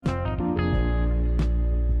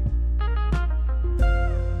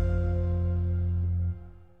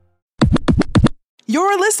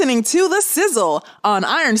You're listening to The Sizzle on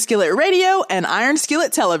Iron Skillet Radio and Iron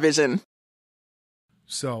Skillet Television.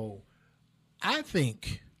 So I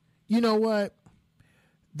think, you know what?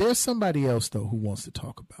 There's somebody else, though, who wants to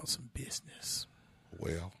talk about some business.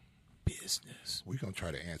 Well, business. We're going to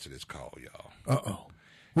try to answer this call, y'all. Uh-oh.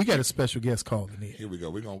 We got a special guest calling in. Here we go.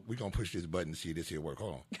 We're gonna push this button to see this here work.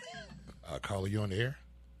 Hold on. Caller, you on the air?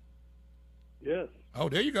 Yes. Oh,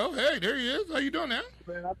 there you go. Hey, there he is. How you doing now?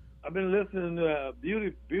 Man, I've been listening to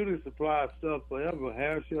beauty supply stuff forever,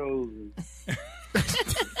 hair shows.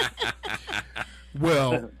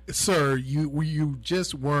 Well, sir, you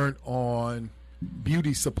just weren't on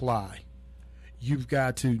beauty supply. You've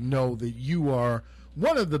got to know that you are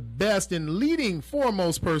one of the best and leading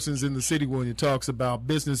foremost persons in the city when it talks about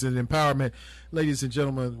business and empowerment. Ladies and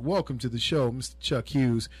gentlemen, welcome to the show, Mr. Chuck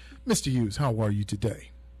Hughes. Mr. Hughes, how are you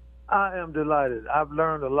today? I am delighted. I've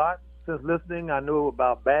learned a lot since listening. I knew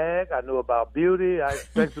about bag. I knew about beauty. I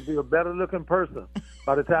expect to be a better-looking person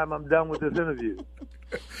by the time I'm done with this interview.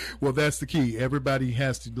 Well, that's the key. Everybody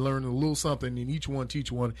has to learn a little something, and each one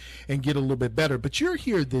teach one and get a little bit better. But you're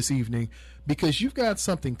here this evening because you've got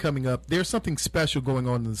something coming up. There's something special going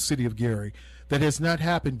on in the city of Gary that has not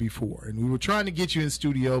happened before. And we were trying to get you in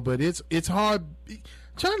studio, but it's hard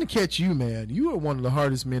trying to catch you, man. You are one of the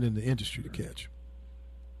hardest men in the industry to catch.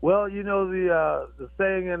 Well, you know, the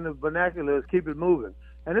saying in the vernacular is keep it moving.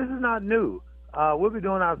 And this is not new. We'll be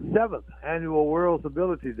doing our 7th annual World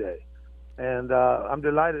Civility Day. And I'm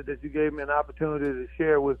delighted that you gave me an opportunity to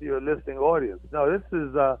share with your listening audience. No, this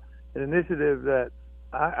is an initiative that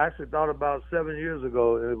I actually thought about 7 years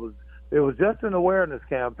ago. It was just an awareness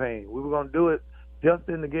campaign. We were going to do it just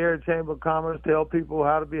in the Gary Chamber of Commerce, tell people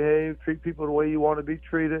how to behave, treat people the way you want to be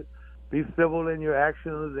treated, be civil in your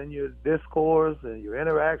actions and your discourse and your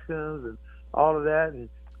interactions and all of that. And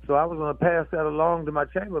so I was going to pass that along to my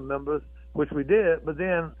chamber members, which we did. But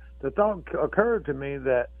then the thought occurred to me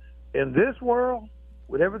that in this world,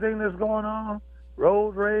 with everything that's going on,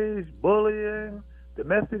 road rage, bullying,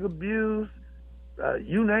 domestic abuse,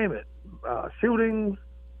 you name it, shootings,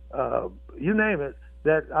 you name it,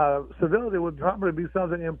 that civility would probably be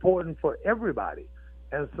something important for everybody.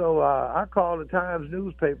 And so I called the Times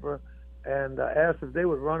newspaper and asked if they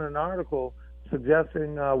would run an article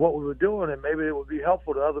suggesting what we were doing, and maybe it would be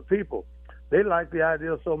helpful to other people. They liked the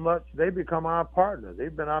idea so much, they become our partner.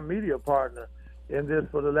 They've been our media partner in this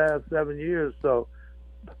for the last 7 years. So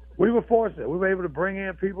we were fortunate. We were able to bring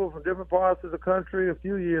in people from different parts of the country. A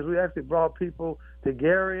few years, we actually brought people to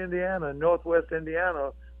Gary, Indiana, and Northwest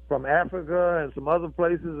Indiana from Africa and some other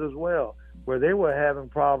places as well, where they were having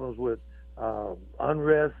problems with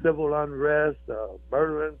unrest, civil unrest,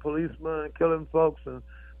 murdering policemen, killing folks. And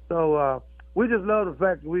so we just love the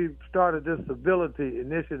fact that we've started this civility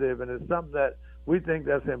initiative, and it's something that we think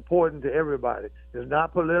that's important to everybody. It's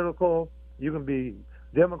not political. You can be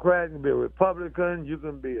Democrat, you can be a Republican, you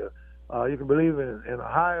can be you can believe in a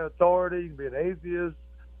higher authority, you can be an atheist,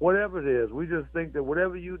 whatever it is. We just think that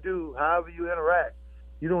whatever you do, however you interact,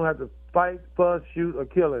 you don't have to fight, fuss, shoot, or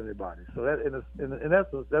kill anybody. So that, in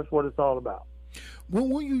essence, that's what it's all about. Well,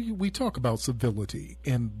 we talk about civility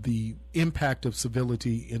and the impact of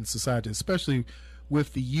civility in society, especially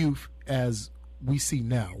with the youth as we see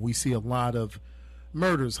now. We see a lot of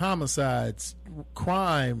murders, homicides,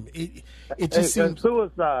 crime. It just seems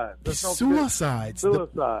suicide. Suicides.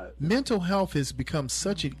 Suicide. Mental health has become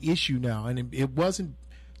such an issue now, and it wasn't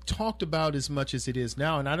talked about as much as it is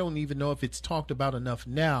now, and I don't even know if it's talked about enough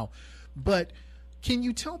now. But can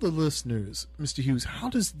you tell the listeners, Mr. Hughes, how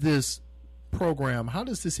does this program, how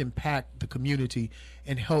does this impact the community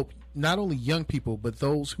and help not only young people, but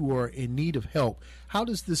those who are in need of help? How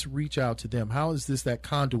does this reach out to them? How is this that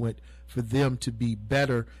conduit for them to be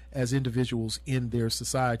better as individuals in their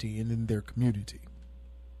society and in their community?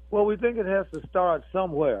 Well, we think it has to start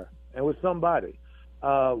somewhere and with somebody.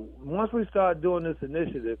 Once we start doing this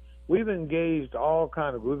initiative, we've engaged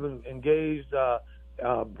we've engaged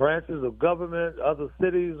branches of government, other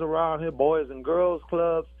cities around here, boys and girls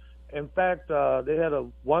clubs. In fact, they had a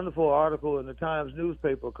wonderful article in the Times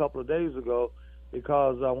newspaper a couple of days ago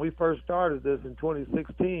because when we first started this in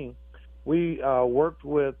 2016, we worked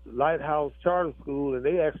with Lighthouse Charter School, and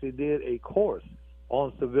they actually did a course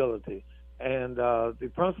on civility. And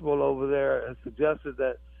the principal over there has suggested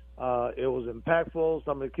that it was impactful.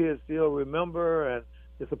 Some of the kids still remember, and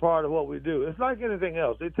it's a part of what we do. It's like anything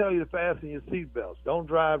else. They tell you to fasten your seatbelts. Don't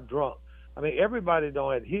drive drunk. I mean, everybody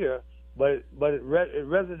don't adhere, but it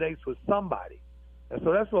resonates with somebody. And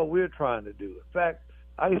so that's what we're trying to do. In fact,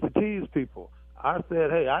 I used to tease people. I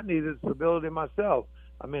said, hey, I needed civility myself.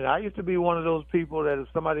 I mean, I used to be one of those people that if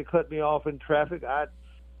somebody cut me off in traffic,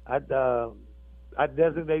 I'd I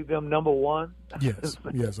designate them number one. Yes,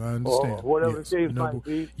 yes, I understand. Or whatever yes. the case might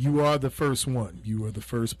be. You are the first one. You are the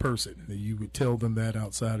first person. You would tell them that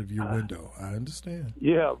outside of your window. I understand.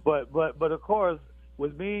 Yeah, but of course,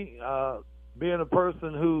 with me being a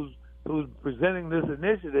person who's presenting this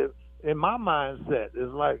initiative, in my mindset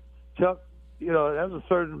is like, Chuck, there's a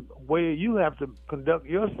certain way you have to conduct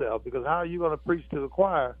yourself, because how are you going to preach to the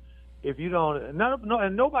choir if you don't? And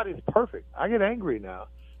nobody's perfect. I get angry now,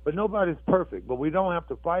 but nobody's perfect. But we don't have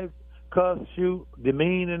to fight, cuss, shoot,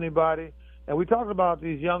 demean anybody. And we talked about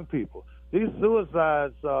these young people. These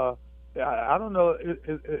suicides, I don't know,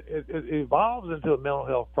 it evolves into a mental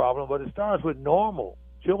health problem, but it starts with normal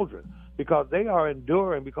children, because they are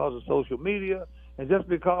enduring because of social media and just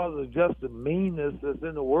because of just the meanness that's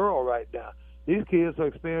in the world right now. These kids are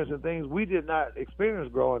experiencing things we did not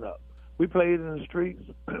experience growing up. We played in the streets.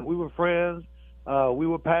 We were friends. We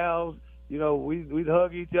were pals. We'd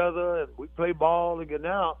hug each other and we'd play ball. And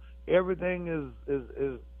now everything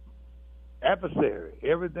is adversary.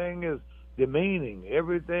 Everything is demeaning.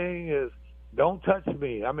 Everything is don't touch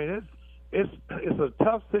me. I mean, it's a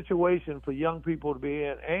tough situation for young people to be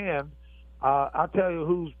in. And I'll tell you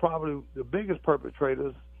who's probably the biggest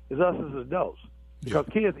perpetrators is us as adults, because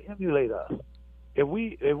kids emulate us. If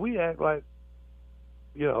we act like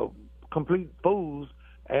complete fools,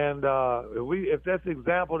 and if that's the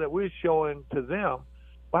example that we're showing to them,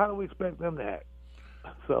 well, how do we expect them to act?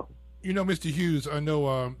 So, Mr. Hughes, I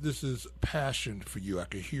know this is passion for you. I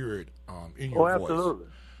could hear it in your voice. Absolutely.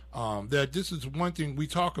 That this is one thing we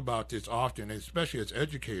talk about this often, especially as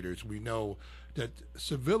educators. We know that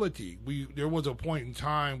civility. There was a point in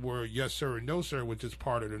time where yes sir and no sir was just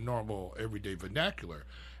part of the normal everyday vernacular,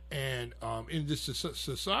 and in this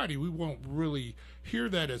society we won't really hear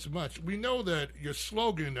that as much. We know that your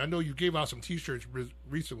slogan. I know you gave out some T-shirts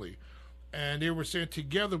recently, and they were saying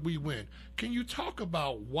 "Together we win." Can you talk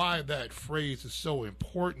about why that phrase is so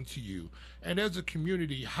important to you, and as a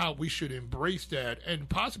community, how we should embrace that and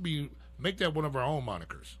possibly make that one of our own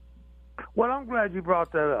monikers? Well, I'm glad you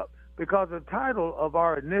brought that up, because the title of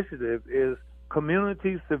our initiative is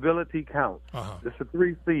Community Civility Counts. It's the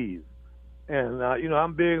 3 C's. And,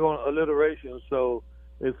 I'm big on alliteration, so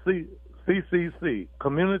it's CCC,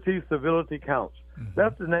 Community Civility Counts. Mm-hmm.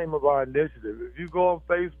 That's the name of our initiative. If you go on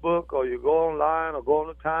Facebook or you go online or go on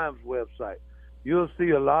the Times website, you'll see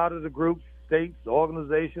a lot of the groups, states,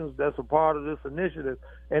 organizations that's a part of this initiative,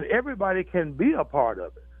 and everybody can be a part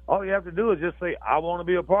of it. All you have to do is just say, I want to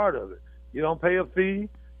be a part of it. You don't pay a fee.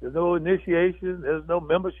 There's no initiation. There's no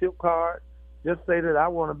membership card. Just say that I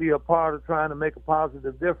want to be a part of trying to make a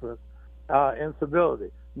positive difference in civility.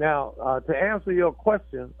 Now, to answer your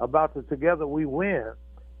question about the Together We Win,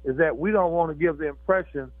 is that we don't want to give the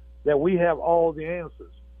impression that we have all the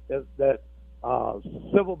answers, that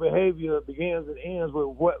civil behavior begins and ends with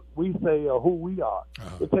what we say or who we are.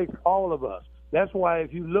 It takes all of us. That's why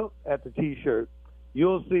if you look at the T-shirt,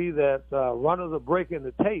 you'll see that runners are breaking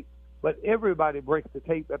the tape, but everybody breaks the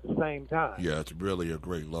tape at the same time. Yeah, it's really a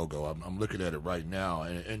great logo. I'm looking at it right now,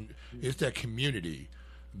 and it's that community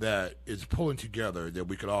that is pulling together that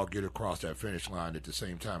we could all get across that finish line at the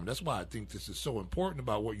same time. And that's why I think this is so important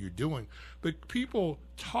about what you're doing. But people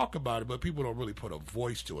talk about it, but people don't really put a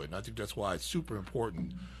voice to it. And I think that's why it's super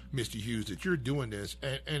important, Mr. Hughes, that you're doing this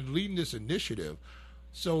and leading this initiative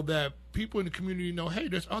so that people in the community know, hey,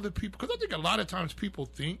 there's other people. Because I think a lot of times people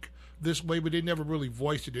think this way, but they never really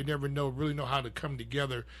voice it. They never really know how to come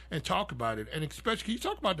together and talk about it. And especially, can you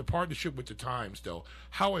talk about the partnership with the Times, though,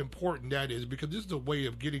 how important that is? Because this is a way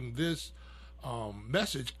of getting this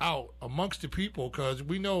message out amongst the people, because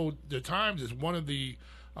we know the Times is one of the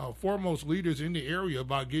foremost leaders in the area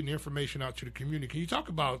about getting information out to the community. Can you talk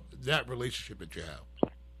about that relationship that you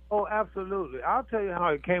have? Oh, absolutely. I'll tell you how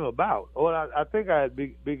it came about. Well, I think I had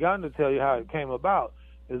begun to tell you how it came about.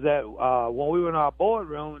 Is that when we were in our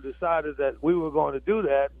boardroom and decided that we were going to do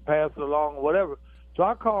that and pass it along or whatever. So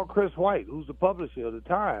I called Chris White, who's the publisher of the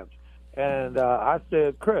Times, and I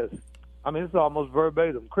said, Chris, I mean, it's almost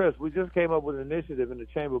verbatim. Chris, we just came up with an initiative in the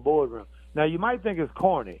chamber boardroom. Now, you might think it's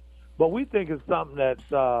corny, but we think it's something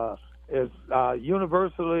that's is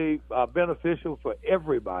universally beneficial for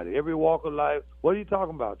everybody, every walk of life. What are you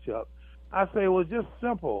talking about, Chuck? I say, well, just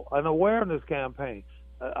simple, an awareness campaign.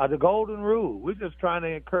 The golden rule. We're just trying to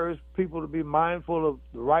encourage people to be mindful of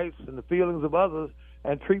the rights and the feelings of others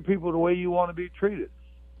and treat people the way you want to be treated.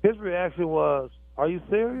 His reaction was, are you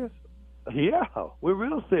serious? Yeah, we're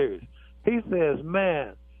real serious. He says,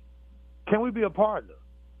 man, can we be a partner?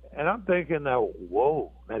 And I'm thinking now,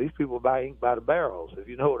 whoa, now these people buy ink by the barrels, if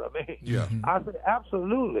you know what I mean. Yeah. I said,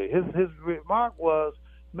 absolutely. His remark was,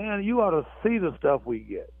 man, you ought to see the stuff we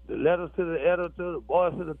get. The letters to the editor, the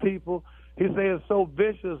voice of the people. He says it's so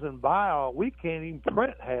vicious and vile, we can't even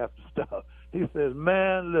print half the stuff. He says,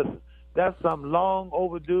 man, listen, that's something long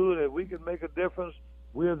overdue that we can make a difference.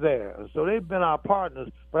 We're there. And so they've been our partners.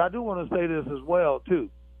 But I do want to say this as well, too.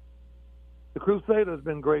 The Crusader has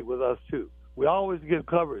been great with us, too. We always get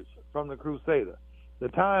coverage from the Crusader. The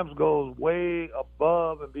Times goes way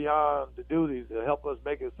above and beyond the duties to help us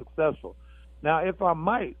make it successful. Now, if I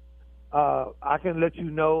might, I can let you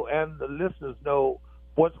know and the listeners know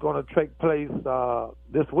what's going to take place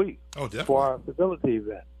this week for our Civility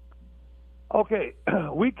event. Okay,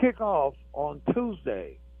 we kick off on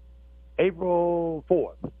Tuesday, April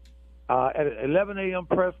 4th, at an 11 a.m.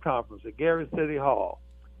 press conference at Gary City Hall.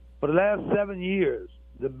 For the last 7 years,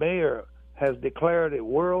 the mayor has declared a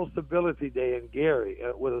World Civility Day in Gary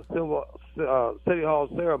with a City Hall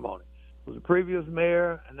ceremony. It was the previous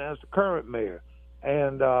mayor, and that's the current mayor.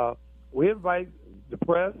 And we invite the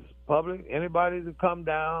press, public, anybody to come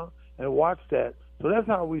down and watch that. So that's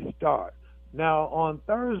how we start. Now, on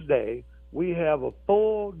Thursday, we have a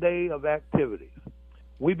full day of activities.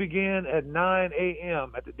 We begin at 9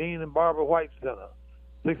 a.m. at the Dean and Barbara White Center,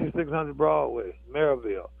 6600 Broadway,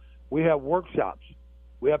 Maryville. We have workshops.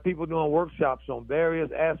 We have people doing workshops on various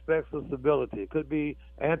aspects of civility. It could be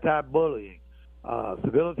anti-bullying,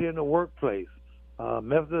 civility in the workplace.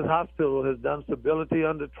 Methodist Hospital has done civility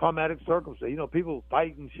under traumatic circumstances. You know, people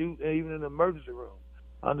fight and shoot even in the emergency room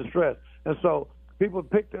under stress. And so people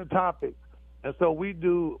pick their topics. And so we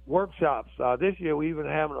do workshops. This year we're even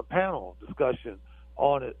having a panel discussion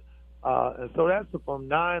on it. And so that's from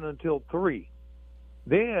 9 until 3.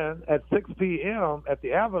 Then at 6 p.m. at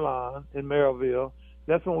the Avalon in Maryville,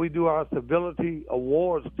 that's when we do our Civility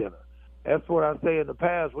Awards dinner. That's what I say in the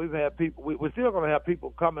past. We've had people, we're still going to have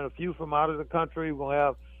people coming, a few from out of the country. We're going to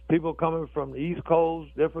have people coming from the East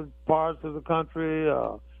Coast, different parts of the country,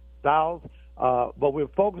 South. But we're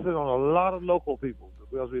focusing on a lot of local people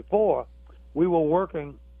because before we were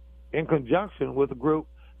working in conjunction with a group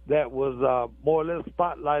that was more or less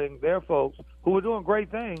spotlighting their folks who were doing great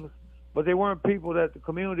things, but they weren't people that the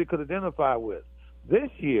community could identify with. This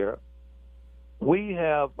year, we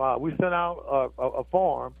have we sent out a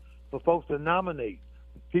form for folks to nominate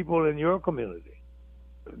people in your community,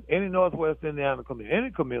 any Northwest Indiana community,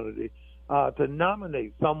 any community, to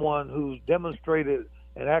nominate someone who's demonstrated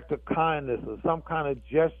an act of kindness or some kind of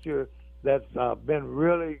gesture that's been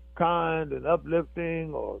really kind and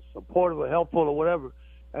uplifting or supportive or helpful or whatever.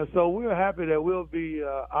 And so we're happy that we'll be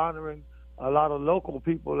honoring a lot of local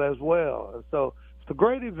people as well. And so it's a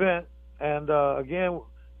great event. And again,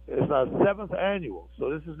 it's our 7th annual. So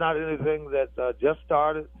this is not anything that just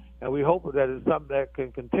started. And we hope that it's something that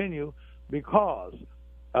can continue because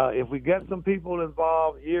if we get some people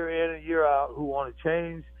involved year in and year out who want to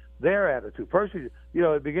change their attitude. First,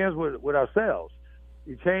 it begins with ourselves.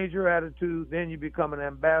 You change your attitude, then you become an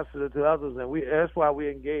ambassador to others, and that's why we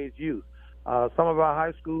engage youth. Some of our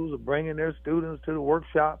high schools are bringing their students to the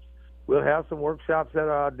workshops. We'll have some workshops at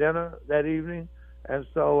our dinner that evening. And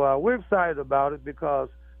so we're excited about it because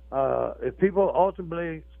if people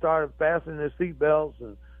ultimately started fastening their seatbelts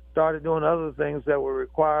and started doing other things that were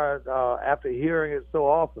required after hearing it so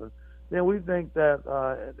often, then we think that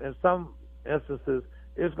in some instances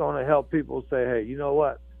it's going to help people say, hey, you know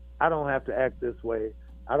what? I don't have to act this way.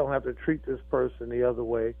 I don't have to treat this person the other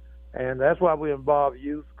way. And that's why we involve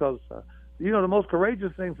youth because, the most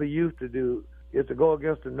courageous thing for youth to do is to go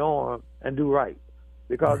against the norm and do right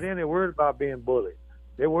because then they're worried about being bullied.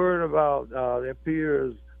 They're worried about their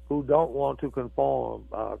peers who don't want to conform,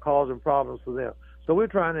 causing problems for them. So we're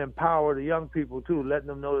trying to empower the young people, too, letting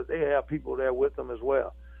them know that they have people there with them as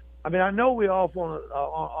well. I mean, I know we're off on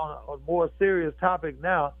a more serious topic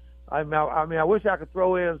now. I mean, I wish I could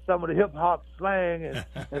throw in some of the hip-hop slang and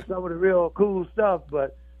some of the real cool stuff,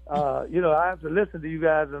 but, I have to listen to you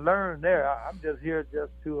guys and learn there. I'm just here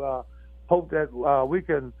just to hope that we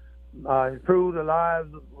can improve the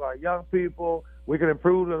lives of our young people. We can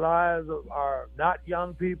improve the lives of our not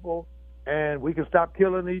young people, and we can stop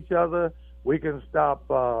killing each other. We can stop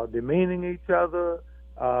demeaning each other.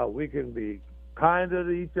 We can be kinder to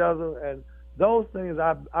each other, and those things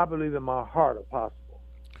I believe in my heart are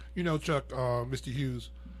possible. Chuck, Mr. Hughes,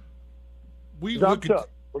 we Chuck.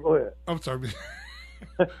 Well, go ahead. I'm sorry.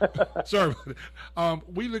 Sorry.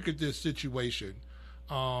 We look at this situation,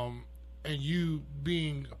 and you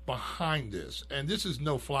being behind this, and this is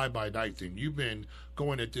no fly-by-night thing. You've been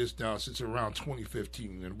going at this now since around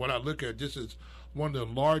 2015, and what I look at, this is one of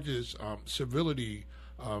the largest civility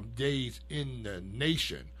days in the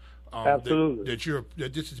nation. Absolutely.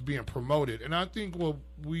 That this is being promoted. And I think what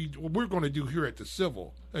we're going to do here at the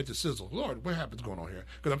Sizzle, Lord, what happens going on here?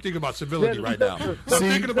 Because I'm thinking about civility right now. I'm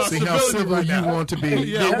thinking about see civility how civil right you now. want to be.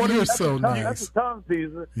 Yeah, you're so nice. That's a tongue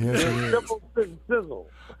teaser. Yes, it is. Sizzle.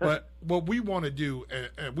 But what we want to do,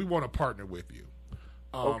 and we want to partner with you.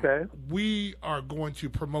 Okay. We are going to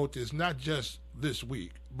promote this not just this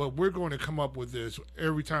week, but we're going to come up with this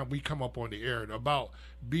every time we come up on the air about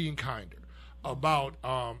being kinder, about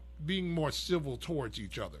being more civil towards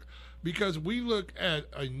each other. Because we look at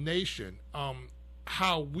a nation,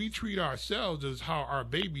 how we treat ourselves is how our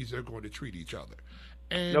babies are going to treat each other.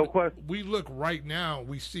 And no question. We look right now,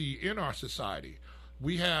 we see in our society,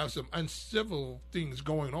 we have some uncivil things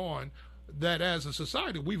going on that as a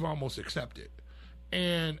society we've almost accepted.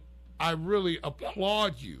 And I really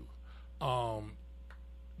applaud you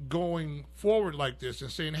going forward like this and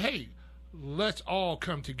saying, hey, let's all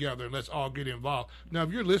come together and let's all get involved. Now,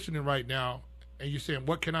 if you're listening right now and you're saying,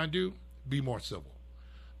 what can I do? Be more civil.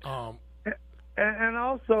 And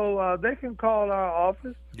also, they can call our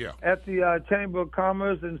office at the Chamber of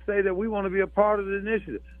Commerce and say that we want to be a part of the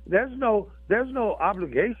initiative. There's no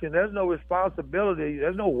obligation. There's no responsibility.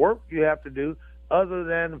 There's no work you have to do other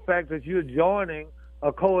than the fact that you're joining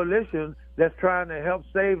a coalition that's trying to help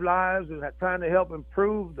save lives and trying to help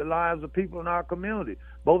improve the lives of people in our community,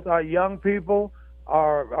 both our young people,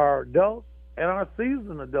 our adults, and our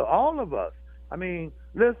seasoned adults, all of us. I mean,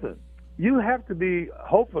 listen, you have to be,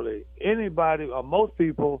 hopefully, anybody or most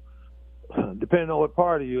people, depending on what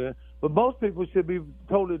party you're in, but most people should be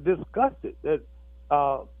totally disgusted that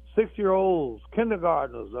 6-year-olds,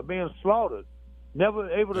 kindergartners are being slaughtered, never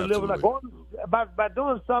able to live a life. By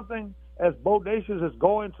doing something as bodacious as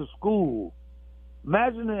going to school.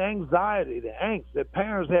 Imagine the anxiety, the angst that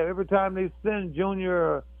parents have every time they send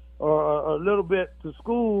Junior or a little bit to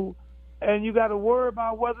school, and you got to worry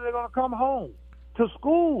about whether they're going to come home to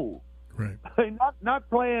school. Right. not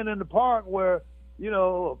playing in the park where, a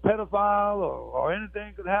pedophile or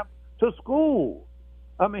anything could happen. To school.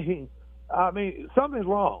 I mean, something's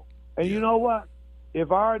wrong. And you know what?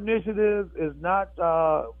 If our initiative is not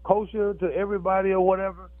kosher to everybody or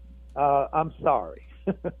whatever, I'm sorry.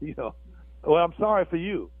 Well, I'm sorry for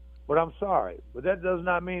you, but I'm sorry. But that does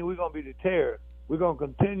not mean we're going to be deterred. We're going to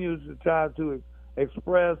continue to try to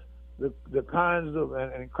express the kinds of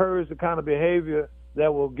and encourage the kind of behavior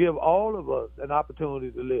that will give all of us an opportunity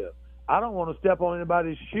to live. I don't want to step on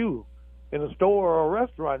anybody's shoe in a store or a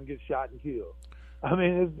restaurant and get shot and killed. I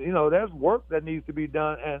mean, there's work that needs to be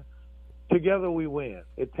done, and together we win.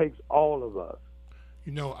 It takes all of us.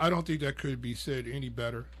 I don't think that could be said any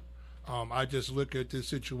better. I just look at this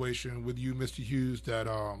situation with you, Mr. Hughes, that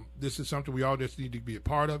this is something we all just need to be a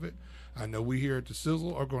part of it. I know we here at the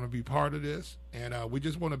Sizzle are going to be part of this, and we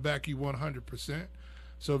just want to back you 100%.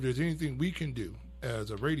 So if there's anything we can do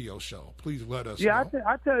as a radio show, please let us know. Yeah,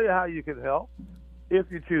 I tell you how you can help if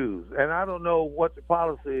you choose. And I don't know what the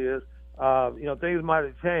policy is. Things might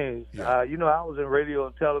have changed. Yeah. I was in radio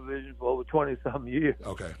and television for over 20-something years.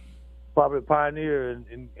 Okay. Probably a pioneer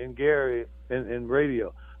in Gary in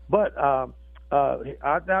radio. But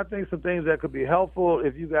I think some things that could be helpful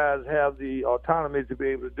if you guys have the autonomy to be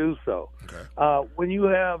able to do so. Okay. When you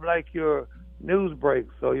have like your news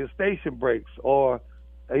breaks or your station breaks, or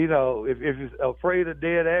if you're afraid of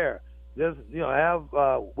dead air, just have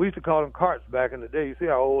we used to call them carts back in the day. You see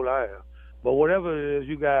how old I am. But whatever it is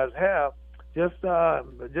you guys have, just have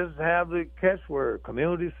the catchword: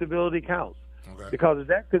 community civility counts. Okay. Because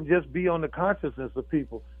that can just be on the consciousness of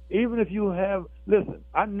people. Even if you have, listen,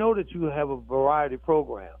 I know that you have a variety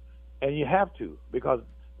program, and you have to, because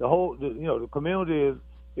the community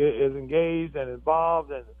is engaged and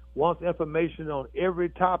involved and wants information on every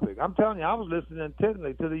topic. I'm telling you, I was listening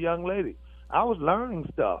intently to the young lady. I was learning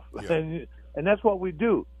stuff, yeah. and that's what we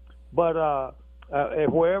do. But if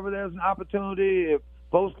wherever there's an opportunity, if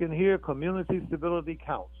folks can hear community civility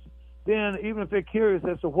counts, then even if they're curious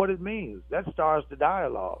as to what it means, that starts the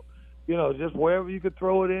dialogue. Just wherever you could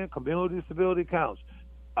throw it in, community civility counts.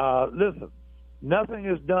 Listen, nothing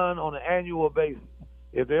is done on an annual basis.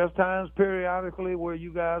 If there's times periodically where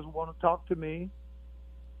you guys want to talk to me,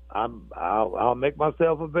 I'll make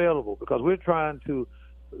myself available, because we're trying to,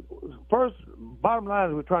 bottom line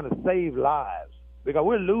is we're trying to save lives, because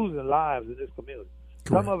we're losing lives in this community.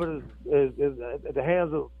 Correct. Some of it is at the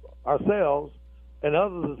hands of ourselves, and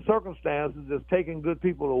others are circumstances that's taking good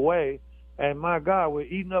people away. And my God, we're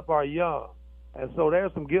eating up our young. And so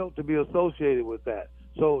there's some guilt to be associated with that.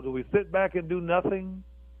 So do we sit back and do nothing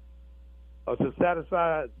or to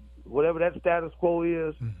satisfy whatever that status quo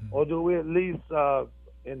is? Mm-hmm. Or do we at least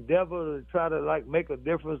endeavor to try to make a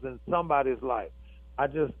difference in somebody's life? I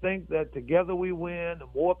just think that together we win. The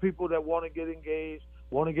more people that want to get engaged,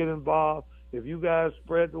 want to get involved, if you guys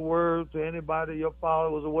spread the word to anybody, your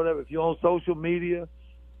followers or whatever, if you're on social media,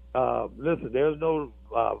 listen, there's no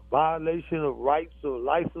violation of rights or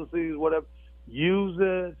licenses, whatever. Use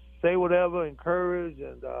it, say whatever, encourage,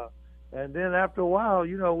 and then after a while,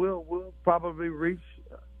 we'll probably reach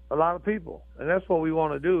a lot of people, and that's what we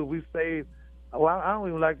want to do. We save. Well, I don't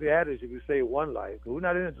even like the adage if we save one life, because we're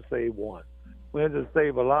not in it to save one. We're in it to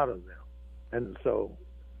save a lot of them, and so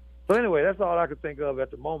anyway, that's all I could think of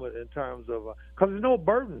at the moment in terms of because there's no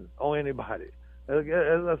burden on anybody. As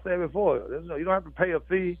I said before, you don't have to pay a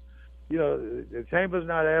fee. The chamber's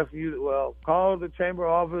not asking you to, call the chamber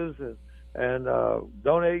office and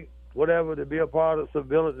donate whatever to be a part of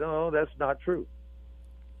Civility. No, that's not true.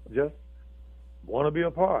 Just want to be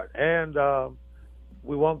a part. And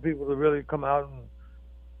we want people to really come out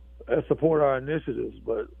and support our initiatives.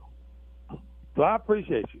 So I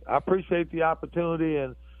appreciate you. I appreciate the opportunity.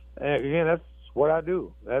 And again, that's what I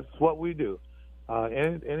do. That's what we do.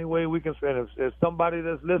 Any way we can spend. If there's somebody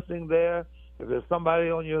that's listening there, if there's somebody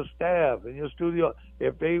on your staff, in your studio,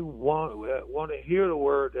 if they want to hear the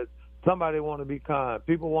word that somebody want to be kind,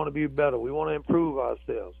 people want to be better, we want to improve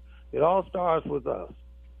ourselves. It all starts with us.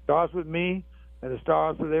 It starts with me, and it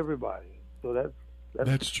starts with everybody. So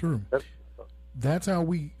that's true. That's how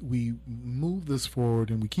we move this forward,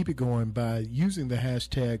 and we keep it going by using the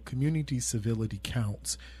hashtag Community Civility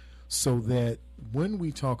Counts, so that when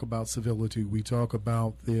we talk about civility, we talk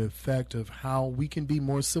about the effect of how we can be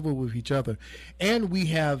more civil with each other. And we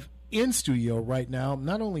have in studio right now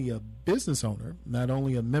not only a business owner, not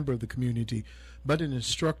only a member of the community, but an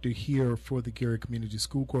instructor here for the Gary Community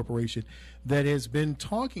School Corporation that has been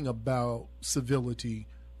talking about civility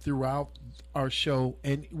throughout our show,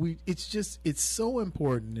 and it's so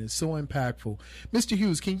important, it's so impactful. Mr.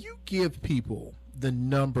 Hughes, can you give people the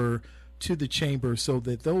number to the chamber so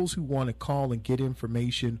that those who want to call and get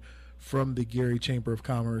information from the Gary Chamber of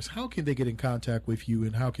Commerce, how can they get in contact with you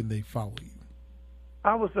and how can they follow you?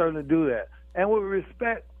 I would certainly do that. And with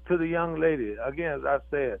respect to the young lady, again, as I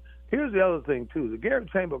said, here's the other thing, too. The Gary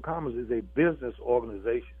Chamber of Commerce is a business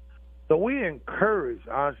organization. So we encourage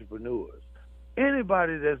entrepreneurs,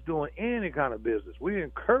 anybody that's doing any kind of business, we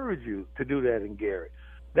encourage you to do that in Gary.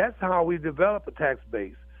 That's how we develop a tax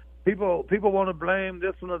base. People want to blame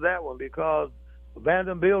this one or that one because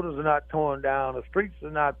abandoned buildings are not torn down, the streets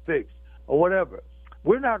are not fixed, or whatever.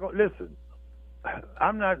 We're not going to listen.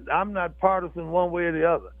 I'm not partisan one way or the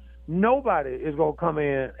other. Nobody is going to come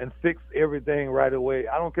in and fix everything right away.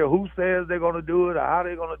 I don't care who says they're going to do it or how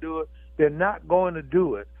they're going to do it. They're not going to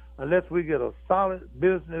do it unless we get a solid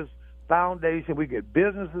business foundation. We get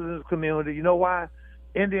businesses in this community. You know why?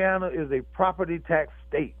 Indiana is a property tax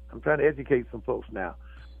state. I'm trying to educate some folks now.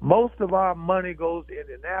 Most of our money goes to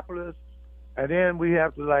Indianapolis, and then we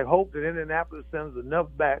have to hope that Indianapolis sends enough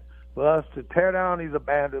back for us to tear down these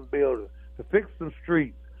abandoned buildings, to fix some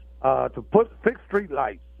streets, to fix street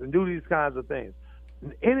lights, and do these kinds of things.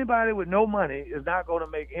 Anybody with no money is not going to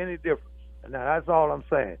make any difference. Now, that's all I'm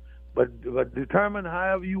saying. But determine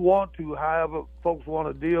however you want to, however folks want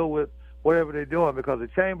to deal with whatever they're doing, because the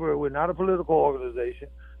Chamber, we're not a political organization.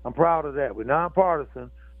 I'm proud of that. We're nonpartisan,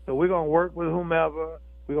 so we're going to work with whomever.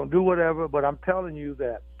 We're going to do whatever, but I'm telling you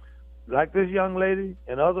that, like this young lady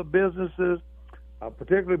and other businesses,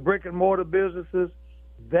 particularly brick-and-mortar businesses,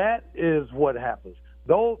 that is what happens.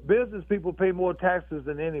 Those business people pay more taxes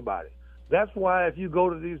than anybody. That's why if you go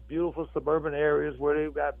to these beautiful suburban areas where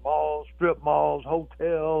they've got malls, strip malls,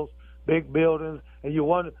 hotels, big buildings, and you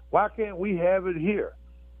wonder, why can't we have it here?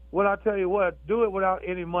 Well, I tell you what, do it without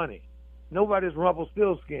any money. Nobody's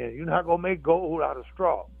Rumpelstiltskin. You're not going to make gold out of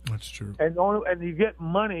straw. That's true. And you get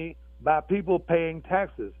money by people paying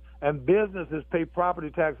taxes. And businesses pay property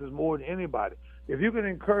taxes more than anybody. If you can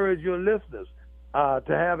encourage your listeners to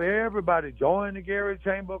have everybody join the Gary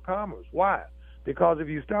Chamber of Commerce. Why? Because if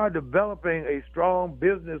you start developing a strong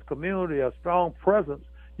business community, a strong presence,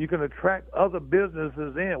 you can attract other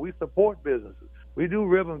businesses in. We support businesses. We do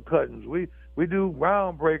ribbon cuttings. We do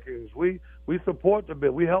groundbreakers. We support the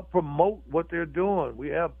business. We help promote what they're doing. We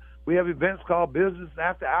have events called Business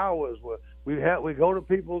After Hours where we go to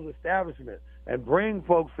people's establishment and bring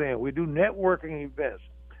folks in. We do networking events.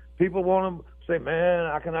 People want to say, man,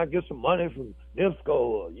 I cannot get some money from NIPSCO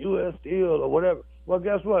or U.S. Steel or whatever. Well,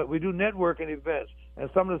 guess what? We do networking events. And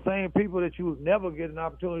some of the same people that you would never get an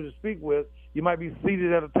opportunity to speak with, you might be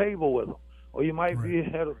seated at a table with them, or you might be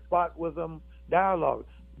at a spot with them, dialogue.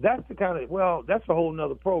 That's the kind of, that's a whole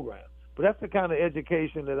nother program. But that's the kind of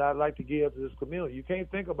education that I'd like to give to this community. You can't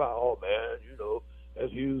think about, oh, man,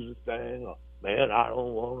 that's Hughes' thing, or, man, I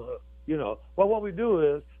don't want to. Well, what we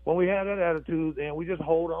do is when we have that attitude, then we just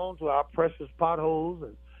hold on to our precious potholes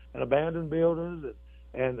and abandoned buildings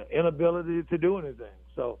and inability to do anything.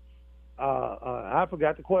 So I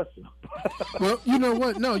forgot the question. Well, you know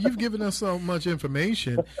what? No, you've given us so much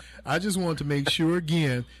information. I just want to make sure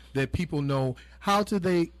again that people know how do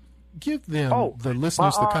they give them the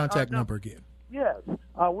listeners the contact number again. Yes,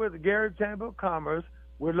 we're the Gary Chamber of Commerce.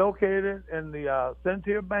 We're located in the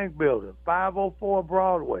Centier Bank Building, 504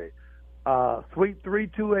 Broadway, Suite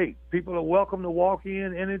 328. People are welcome to walk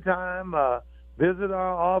in anytime, visit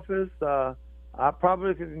our office. I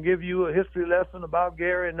probably can give you a history lesson about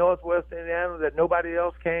Gary in Northwest Indiana that nobody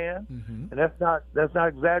else can, and that's not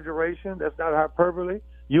exaggeration. That's not hyperbole.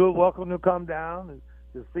 You are welcome to come down and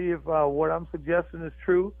to see if what I'm suggesting is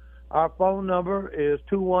true. Our phone number is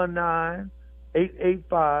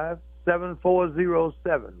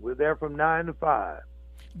 219-885-7407. We're there from 9 to 5.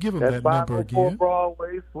 Give them That's that number again. 504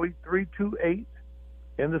 Broadway, Suite 328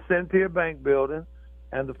 in the Centier Bank Building,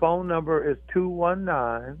 and the phone number is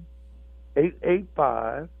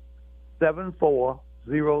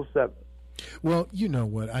 219-885-7407. Well, you know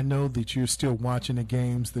what? I know that you're still watching the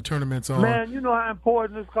games, the tournament's on. Man, you know how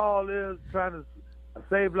important this call is, trying to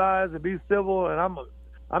save lives and be civil, and I'm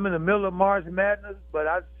in the middle of March Madness, but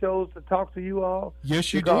I chose to talk to you all.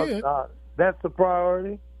 Yes, you because, did. That's the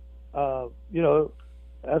priority. This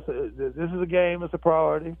is a game. It's a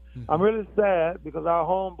priority. I'm really sad because our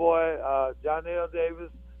homeboy, John L. Davis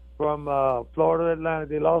from Florida Atlantic,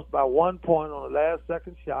 they lost by 1 point on the last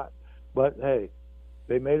second shot. But, hey,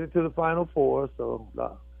 they made it to the Final Four, so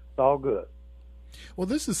it's all good. Well,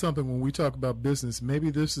 this is something when we talk about business, maybe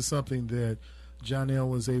this is something that John L.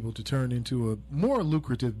 was able to turn into a more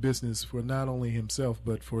lucrative business for not only himself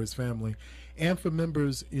but for his family and for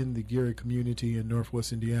members in the Gary community in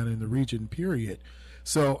Northwest Indiana and the region, period.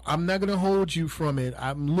 So I'm not going to hold you from it.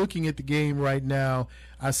 I'm looking at the game right now.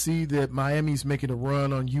 I see that Miami's making a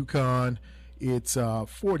run on UConn. It's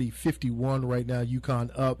 40-51 right now. UConn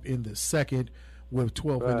up in the second with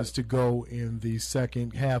 12 minutes to go in the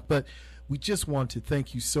second half. But we just want to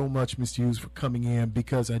thank you so much, Mr. Hughes, for coming in,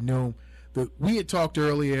 because I know that we had talked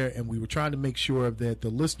earlier and we were trying to make sure that the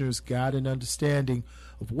listeners got an understanding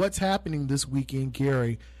of what's happening this week in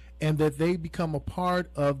Gary and that they become a part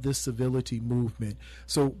of the civility movement.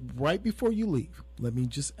 So right before you leave, let me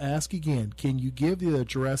just ask again, can you give the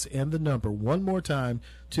address and the number one more time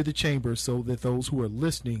to the chamber so that those who are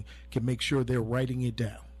listening can make sure they're writing it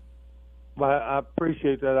down? Well, I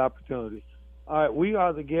appreciate that opportunity. All right, we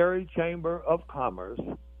are the Gary Chamber of Commerce.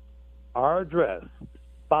 Our address,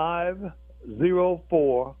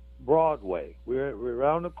 504 Broadway. We're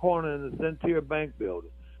around the corner in the Centier Bank Building,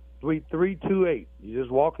 Suite 328. You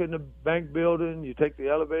just walk in the bank building, you take the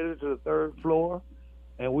elevator to the third floor,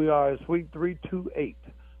 and we are at Suite 328.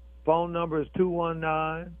 Phone number is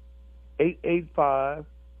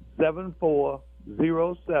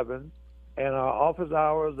 219-885-7407, and our office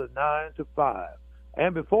hours are 9 to 5.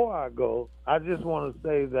 And before I go, I just want to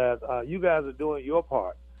say that you guys are doing your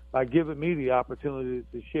part by giving me the opportunity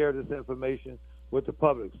to share this information with the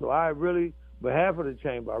public. So I really, on behalf of the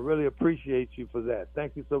Chamber, I really appreciate you for that.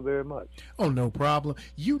 Thank you so very much. Oh, no problem.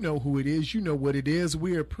 You know who it is. You know what it is.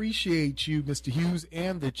 We appreciate you, Mr. Hughes,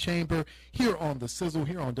 and the Chamber here on The Sizzle,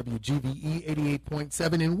 here on WGVE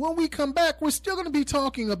 88.7. And when we come back, we're still going to be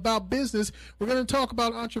talking about business. We're going to talk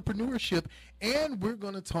about entrepreneurship, and we're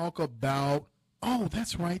going to talk about, oh,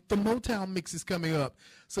 that's right, the Motown mix is coming up.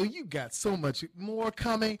 So you got so much more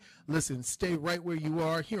coming. Listen, stay right where you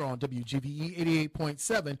are here on WGVE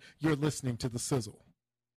 88.7. You're listening to The Sizzle.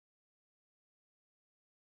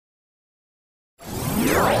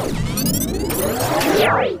 Yeah.